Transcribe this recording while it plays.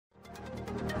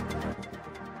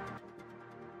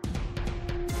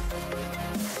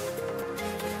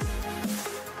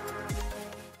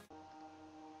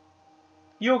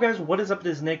Yo guys, what is up?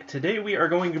 This is Nick. Today we are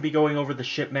going to be going over the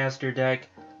Shipmaster deck.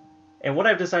 And what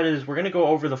I've decided is we're going to go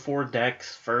over the 4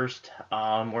 decks first.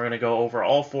 We're going to go over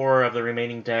all 4 of the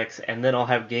remaining decks, and then I'll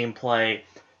have gameplay.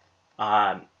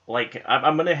 I'm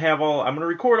going to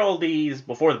record all these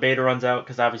before the beta runs out,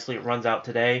 because obviously it runs out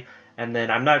today. And then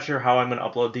I'm not sure how I'm going to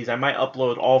upload these. I might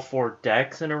upload all 4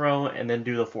 decks in a row and then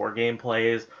do the 4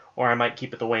 gameplays, or I might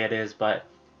keep it the way it is, but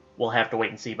we'll have to wait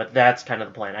and see, but that's kind of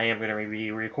the plan. I am going to be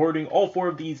recording all 4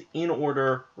 of these in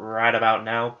order right about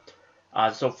now.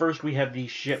 So first we have the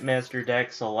Shipmaster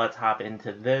deck, so let's hop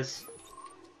into this.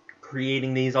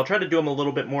 Creating these. I'll try to do them a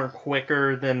little bit more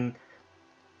quicker than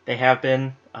they have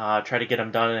been. Try to get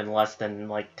them done in less than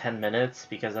like 10 minutes,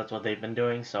 because that's what they've been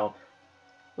doing, so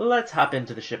let's hop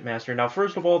into the Shipmaster. Now,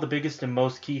 first of all, the biggest and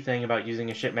most key thing about using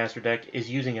a Shipmaster deck is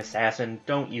using Assassin.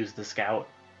 Don't use the Scout.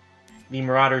 The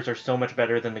Marauders are so much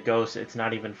better than the Ghosts, it's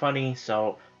not even funny,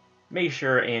 so make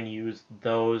sure and use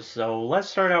those. So let's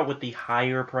start out with the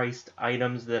higher priced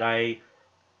items that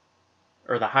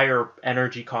or the higher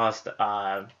energy cost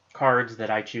cards that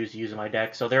I choose to use in my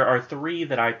deck. So there are 3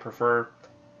 that I prefer,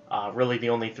 really the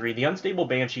only 3. The Unstable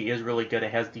Banshee is really good.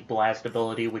 It has the Blast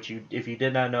ability, which if you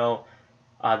did not know,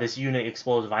 this unit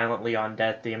explodes violently on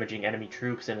death, damaging enemy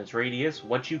troops in its radius.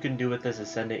 What you can do with this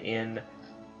is send it in,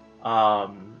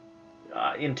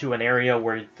 into an area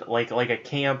where, like a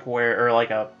camp where, or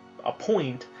like a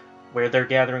point where they're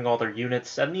gathering all their units.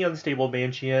 Send the Unstable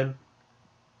Banshee in,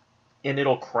 and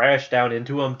it'll crash down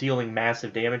into them, dealing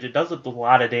massive damage. It does a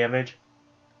lot of damage.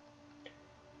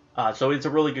 So it's a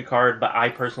really good card, but I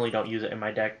personally don't use it in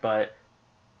my deck, but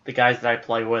the guys that I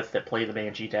play with that play the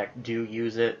Banshee deck do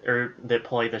use it, or that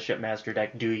play the Shipmaster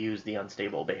deck do use the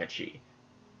Unstable Banshee.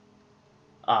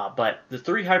 But the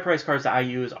 3 high-price cards that I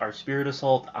use are Spirit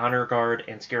Assault, Honor Guard,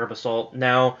 and Scarab Assault.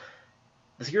 Now,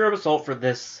 the Scarab Assault for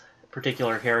this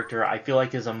particular character I feel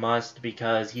like is a must,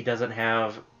 because he doesn't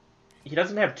have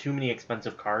too many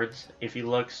expensive cards if you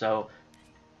look, so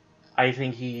I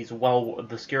think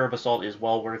the Scarab Assault is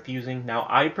well worth using. Now,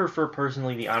 I prefer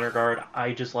personally the Honor Guard.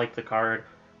 I just like the card,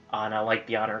 and I like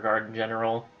the Honor Guard in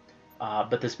general.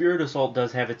 But the Spirit Assault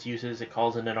does have its uses. It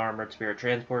calls in an Armored Spirit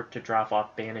Transport to drop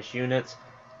off banished units.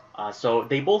 So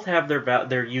they both have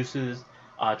their uses.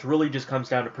 It really just comes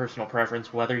down to personal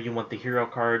preference, whether you want the hero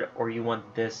card or you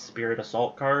want this Spirit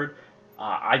Assault card.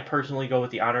 I personally go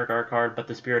with the Honor Guard card, but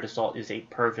the Spirit Assault is a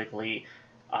perfectly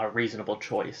reasonable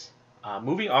choice.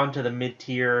 Moving on to the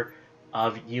mid-tier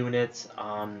of units,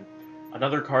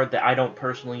 another card that I don't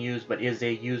personally use but is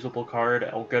a usable card,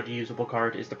 a good usable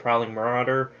card, is the Prowling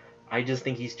Marauder. I just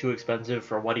think he's too expensive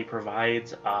for what he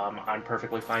provides. I'm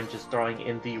perfectly fine just throwing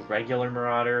in the regular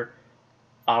Marauder.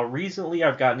 Recently,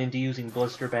 I've gotten into using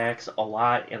blisterbacks a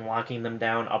lot and locking them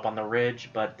down up on the ridge,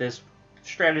 but this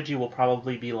strategy will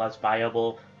probably be less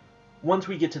viable once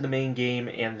we get to the main game,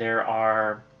 and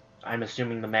I'm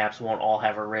assuming the maps won't all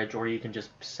have a ridge, or you can just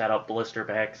set up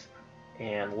blisterbacks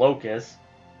and locusts.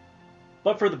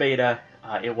 But for the beta,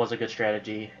 it was a good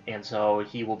strategy, and so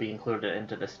he will be included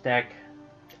into this deck.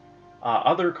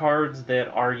 Other cards that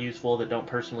are useful that don't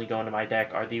personally go into my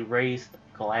deck are the Wraith,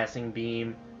 Glassing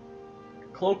Beam,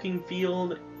 Cloaking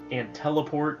Field, and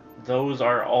Teleport. Those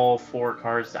are all 4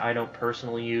 cards that I don't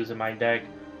personally use in my deck,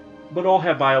 but all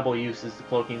have viable uses. The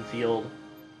Cloaking Field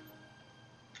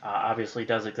obviously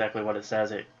does exactly what it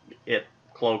says. It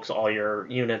cloaks all your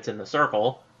units in the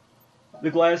circle.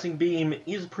 The Glassing Beam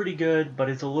is pretty good, but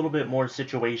it's a little bit more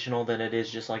situational than it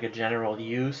is just like a general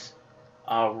use.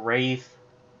 Wraith,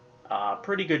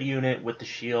 pretty good unit with the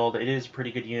shield. It is a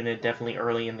pretty good unit, definitely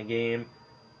early in the game.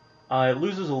 It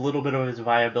loses a little bit of its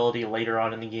viability later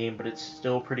on in the game, but it's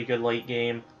still pretty good late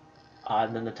game.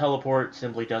 And then the Teleport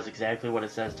simply does exactly what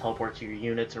it says, teleports your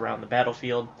units around the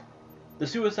battlefield. The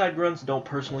Suicide Grunts don't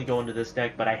personally go into this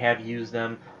deck, but I have used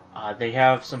them. They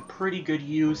have some pretty good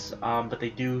use, but they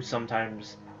do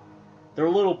sometimes... They're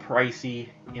a little pricey.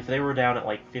 If they were down at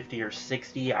like 50 or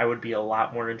 60, I would be a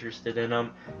lot more interested in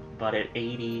them, but at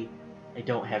 80... I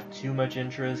don't have too much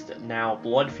interest. Now,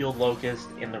 Bloodfield Locust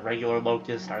and the regular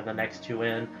Locust are the next 2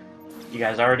 in. You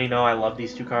guys already know I love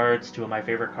these 2 cards, 2 of my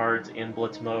favorite cards in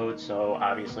Blitz mode, so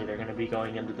obviously they're going to be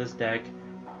going into this deck.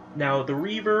 Now, the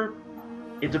Reaver,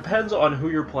 it depends on who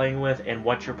you're playing with and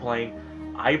what you're playing.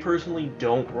 I personally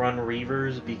don't run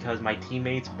Reavers because my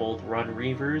teammates both run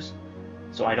Reavers,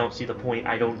 so I don't see the point.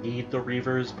 I don't need the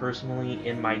Reavers personally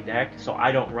in my deck, so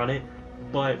I don't run it.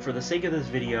 But for the sake of this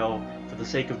video, for the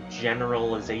sake of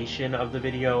generalization of the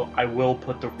video, I will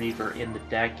put the Reaver in the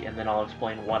deck, and then I'll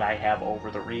explain what I have over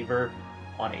the Reaver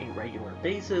on a regular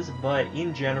basis. But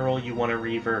in general, you want a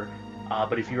Reaver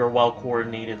But if you are well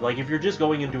coordinated, like if you're just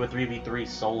going into a 3v3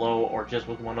 solo or just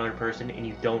with one other person and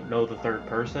you don't know the third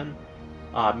person,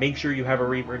 make sure you have a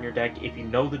Reaver in your deck. If you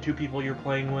know the two people you're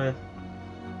playing with,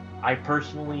 I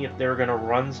personally, if they're going to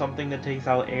run something that takes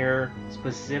out air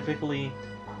specifically,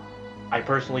 I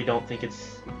personally don't think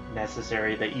it's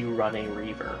necessary that you run a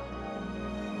Reaver.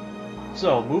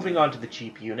 So, moving on to the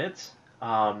cheap units.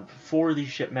 For the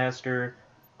Shipmaster,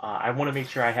 I want to make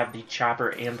sure I have the Chopper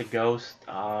and the Ghost.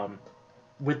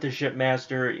 With the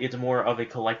Shipmaster, it's more of a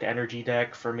collect energy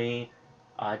deck for me.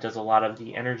 It does a lot of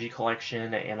the energy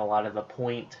collection and a lot of the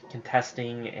point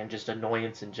contesting and just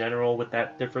annoyance in general with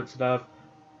that different stuff.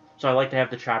 So I like to have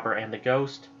the Chopper and the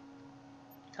Ghost.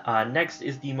 Next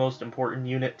is the most important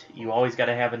unit. You always got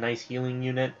to have a nice healing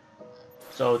unit.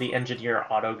 So the Engineer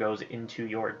auto goes into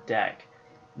your deck.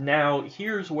 Now,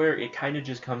 here's where it kind of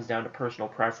just comes down to personal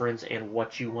preference and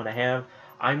what you want to have.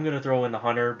 I'm going to throw in the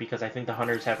Hunter because I think the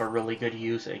Hunters have a really good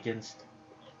use against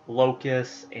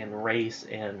Locusts and Race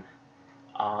and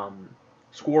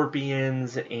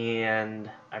Scorpions,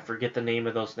 and I forget the name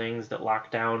of those things that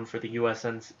lock down for the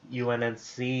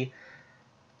UNSC.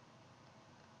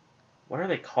 What are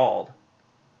they called?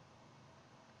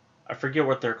 I forget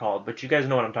what they're called, but you guys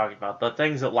know what I'm talking about. The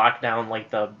things that lock down like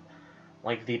the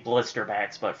blister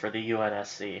backs, but for the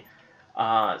UNSC.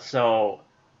 So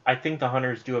I think the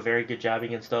Hunters do a very good job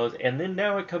against those. And then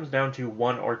now it comes down to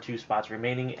 1 or 2 spots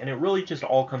remaining, and it really just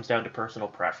all comes down to personal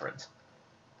preference.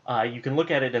 You can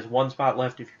look at it as 1 spot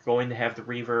left if you're going to have the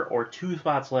Reaver, or 2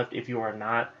 spots left if you are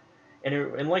not.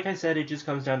 And like I said, it just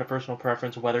comes down to personal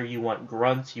preference, whether you want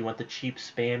grunts, you want the cheap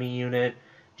spammy unit,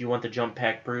 do you want the jump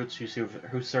pack brutes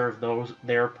who serve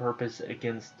their purpose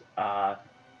against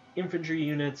infantry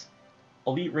units,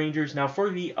 elite rangers. Now for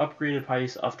the upgraded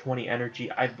price of 20 energy,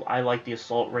 I like the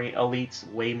assault elites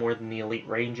way more than the elite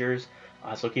rangers,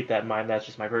 so keep that in mind. That's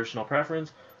just my personal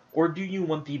preference. Or do you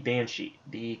want the Banshee,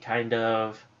 the kind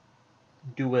of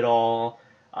do-it-all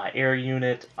air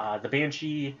unit? The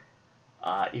Banshee,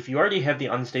 if you already have the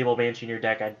unstable Banshee in your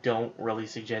deck, I don't really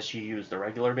suggest you use the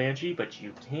regular Banshee, but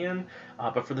you can.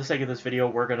 But for the sake of this video,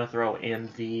 we're going to throw in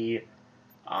the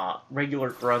regular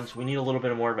grunts. We need a little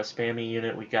bit more of a spammy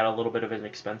unit. We got a little bit of an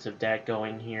expensive deck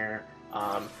going here.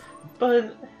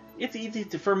 But it's easy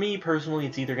to, for me personally,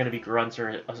 it's either going to be grunts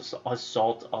or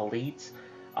assault elites.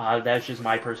 That's just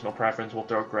my personal preference. We'll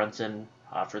throw grunts in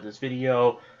for this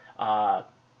video.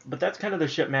 But that's kind of the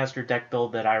Shipmaster deck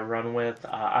build that I run with.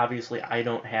 Obviously, I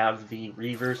don't have the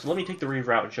Reaver, so let me take the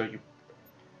Reaver out and show you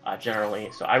generally.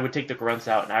 So I would take the grunts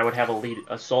out, and I would have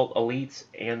assault elites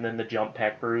and then the jump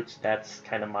pack brutes. That's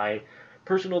kind of my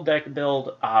personal deck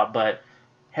build. But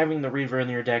having the Reaver in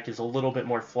your deck is a little bit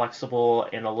more flexible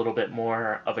and a little bit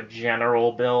more of a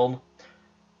general build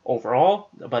overall.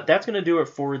 But that's going to do it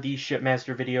for the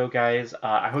Shipmaster video, guys.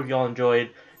 I hope you all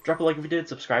enjoyed. Drop a like if you did,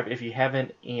 subscribe if you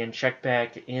haven't, and check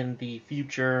back in the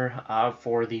future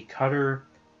for the Cutter,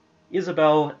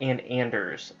 Isabel, and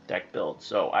Anders deck build.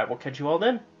 So I will catch you all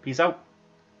then. Peace out.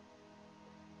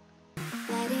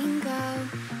 Letting go,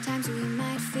 times we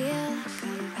might feel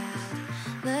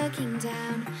compelled, looking down.